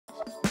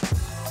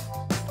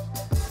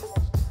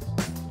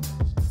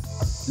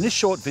In this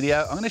short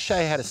video, I'm going to show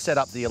you how to set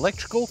up the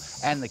electrical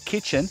and the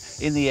kitchen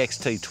in the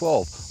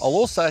XT12. I'll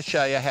also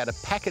show you how to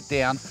pack it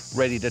down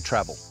ready to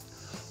travel.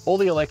 All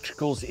the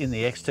electricals in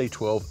the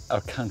XT12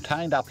 are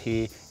contained up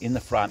here in the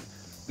front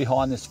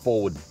behind this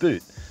forward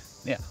boot.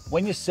 Now,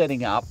 when you're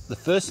setting up, the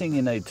first thing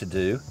you need to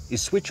do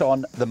is switch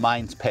on the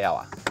mains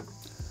power.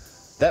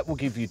 That will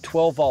give you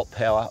 12 volt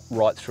power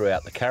right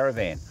throughout the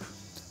caravan.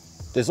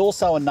 There's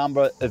also a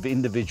number of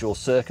individual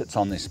circuits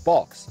on this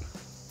box.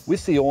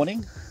 With the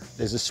awning,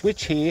 there's a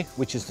switch here,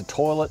 which is the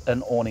toilet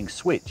and awning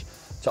switch.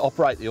 To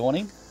operate the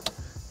awning,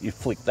 you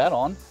flick that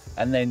on,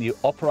 and then you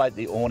operate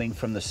the awning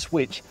from the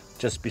switch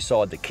just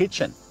beside the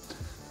kitchen.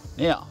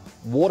 Now,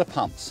 water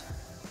pumps.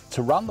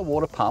 To run the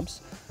water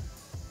pumps,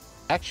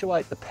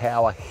 actuate the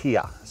power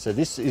here. So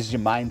this is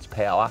your mains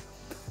power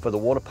for the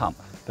water pump.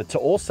 But to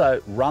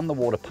also run the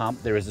water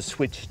pump, there is a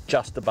switch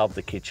just above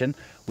the kitchen,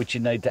 which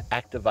you need to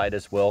activate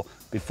as well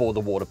before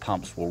the water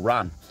pumps will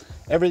run.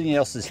 Everything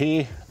else is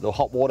here, the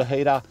hot water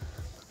heater,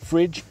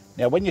 fridge.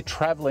 Now, when you're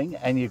traveling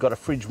and you've got a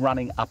fridge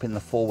running up in the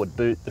forward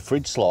boot, the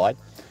fridge slide,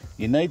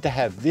 you need to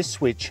have this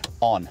switch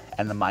on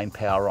and the main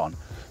power on.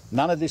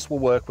 None of this will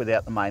work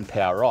without the main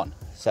power on.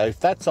 So if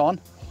that's on,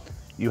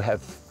 you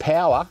have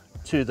power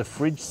to the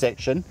fridge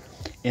section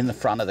in the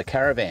front of the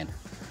caravan.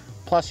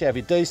 Plus you have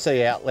your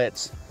DC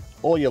outlets,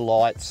 all your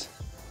lights,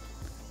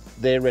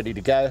 they're ready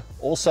to go.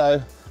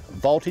 Also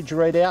voltage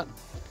readout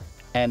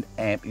and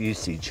amp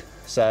usage.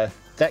 So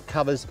that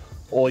covers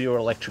all your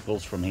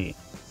electricals from here.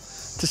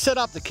 To set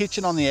up the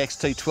kitchen on the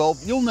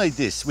XT12, you'll need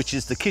this, which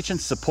is the kitchen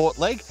support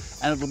leg,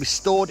 and it'll be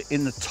stored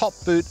in the top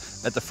boot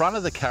at the front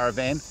of the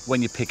caravan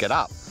when you pick it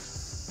up.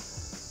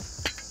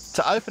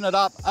 To open it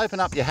up, open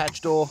up your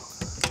hatch door.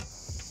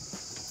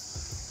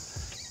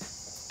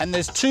 And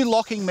there's two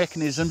locking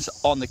mechanisms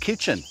on the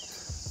kitchen.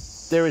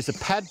 There is a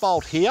pad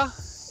bolt here,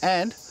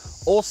 and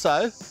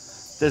also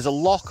there's a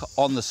lock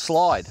on the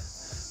slide.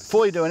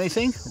 Before you do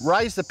anything,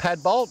 raise the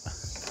pad bolt,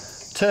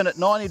 turn it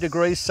 90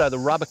 degrees so the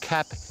rubber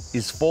cap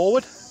is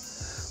forward,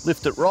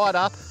 lift it right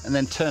up and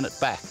then turn it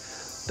back.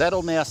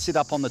 That'll now sit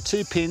up on the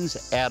two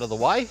pins out of the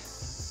way.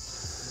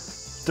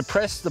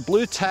 Depress the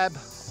blue tab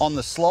on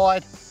the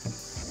slide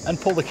and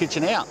pull the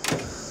kitchen out.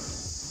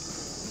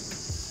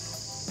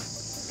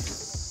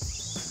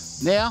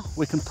 Now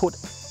we can put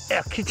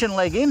our kitchen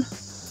leg in,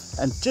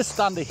 and just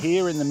under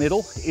here in the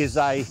middle is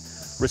a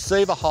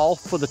receiver hole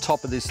for the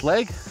top of this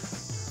leg.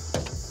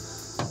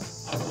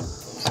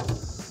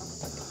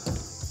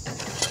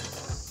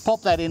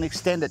 Pop that in,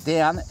 extend it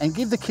down, and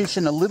give the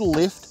kitchen a little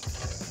lift,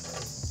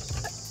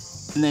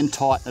 and then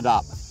tighten it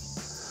up.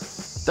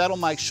 That'll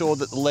make sure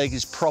that the leg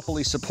is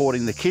properly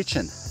supporting the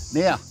kitchen.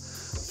 Now,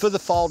 for the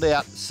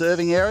fold-out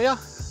serving area,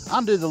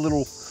 undo the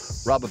little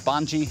rubber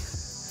bungee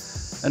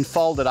and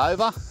fold it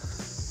over,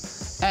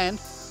 and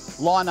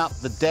line up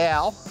the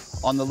dowel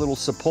on the little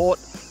support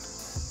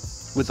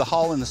with the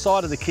hole in the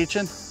side of the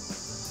kitchen.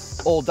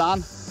 All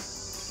done.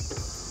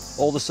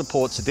 All the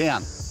supports are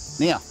down.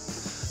 Now,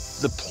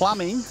 the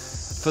plumbing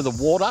for the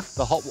water,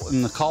 the hot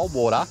and the cold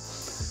water,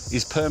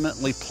 is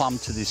permanently plumbed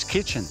to this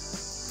kitchen.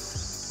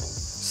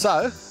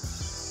 So,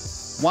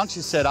 once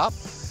you're set up,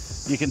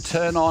 you can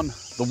turn on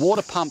the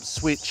water pump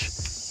switch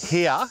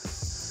here,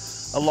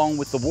 along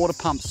with the water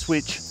pump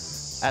switch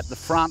at the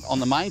front on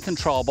the main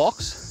control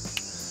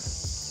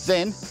box.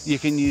 Then you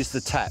can use the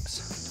taps.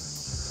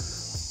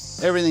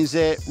 Everything's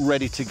there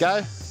ready to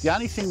go. The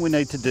only thing we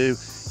need to do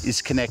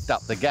is connect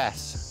up the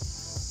gas.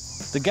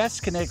 The gas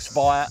connects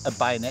via a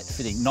bayonet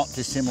fitting, not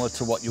dissimilar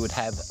to what you would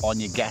have on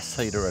your gas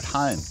heater at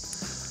home.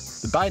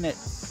 The bayonet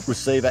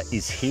receiver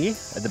is here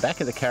at the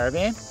back of the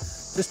caravan.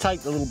 Just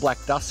take the little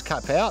black dust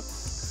cup out,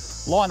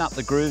 line up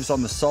the grooves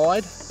on the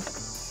side,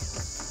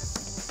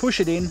 push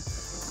it in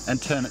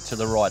and turn it to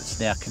the right. It's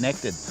now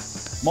connected.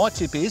 My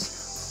tip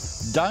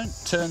is, don't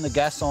turn the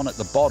gas on at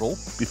the bottle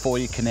before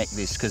you connect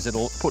this, because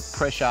it'll put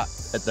pressure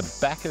at the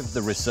back of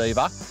the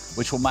receiver,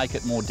 which will make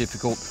it more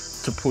difficult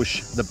to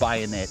push the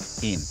bayonet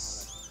in.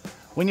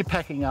 When you're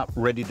packing up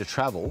ready to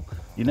travel,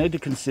 you need to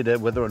consider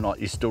whether or not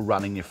you're still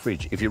running your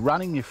fridge. If you're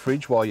running your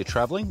fridge while you're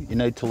traveling, you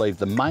need to leave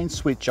the main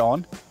switch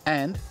on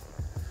and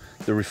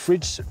the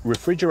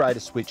refrigerator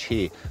switch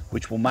here,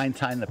 which will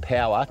maintain the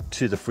power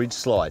to the fridge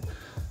slide.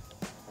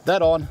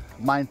 That on,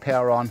 main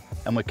power on,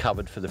 and we're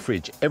covered for the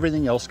fridge.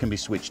 Everything else can be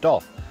switched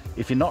off.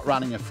 If you're not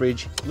running a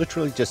fridge,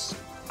 literally just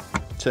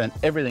turn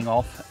everything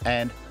off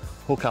and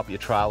hook up your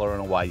trailer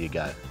and away you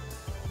go.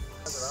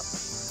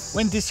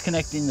 When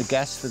disconnecting the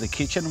gas for the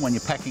kitchen, when you're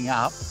packing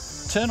up,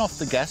 turn off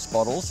the gas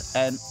bottles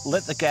and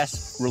let the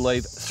gas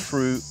relieve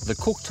through the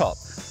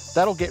cooktop.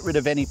 That'll get rid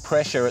of any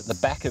pressure at the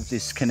back of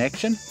this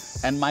connection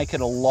and make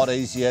it a lot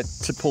easier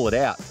to pull it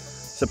out.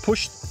 So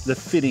push the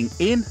fitting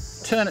in,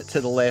 turn it to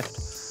the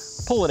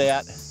left, pull it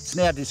out. It's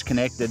now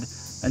disconnected,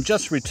 and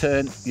just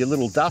return your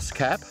little dust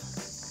cap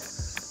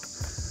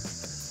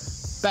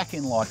back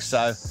in like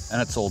so,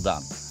 and it's all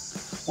done.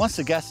 Once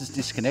the gas is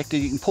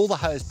disconnected, you can pull the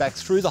hose back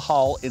through the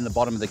hole in the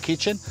bottom of the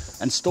kitchen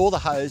and store the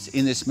hose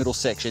in this middle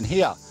section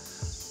here.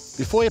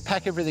 Before you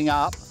pack everything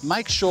up,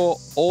 make sure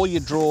all your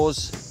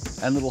drawers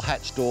and little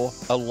hatch door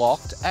are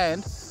locked,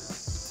 and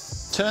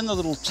turn the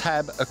little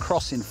tab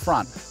across in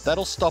front.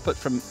 That'll stop it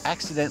from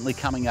accidentally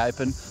coming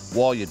open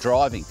while you're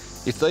driving.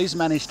 If these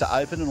manage to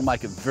open, it'll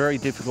make it very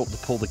difficult to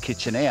pull the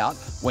kitchen out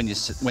when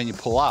you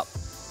pull up.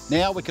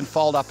 Now we can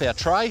fold up our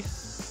tray,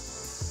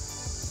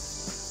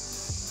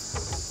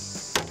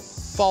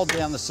 fold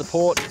down the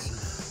support,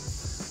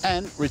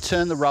 and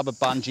return the rubber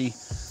bungee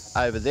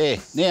over there.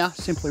 Now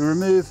simply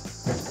remove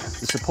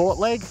the support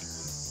leg,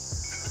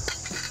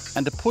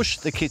 and to push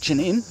the kitchen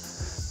in,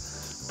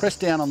 press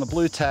down on the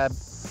blue tab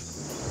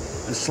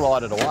and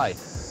slide it away.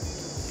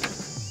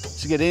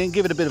 So get in,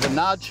 give it a bit of a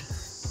nudge,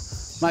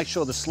 make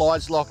sure the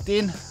slide's locked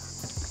in,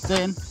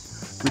 then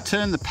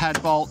return the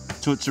pad bolt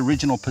to its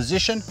original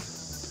position,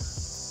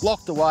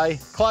 locked away,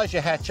 close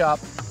your hatch up,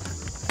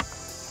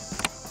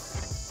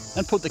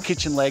 and put the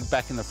kitchen leg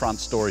back in the front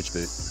storage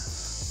boot.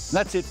 And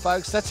that's it,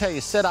 folks. That's how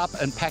you set up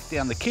and pack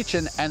down the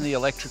kitchen and the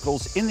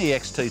electricals in the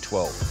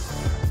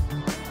XT12.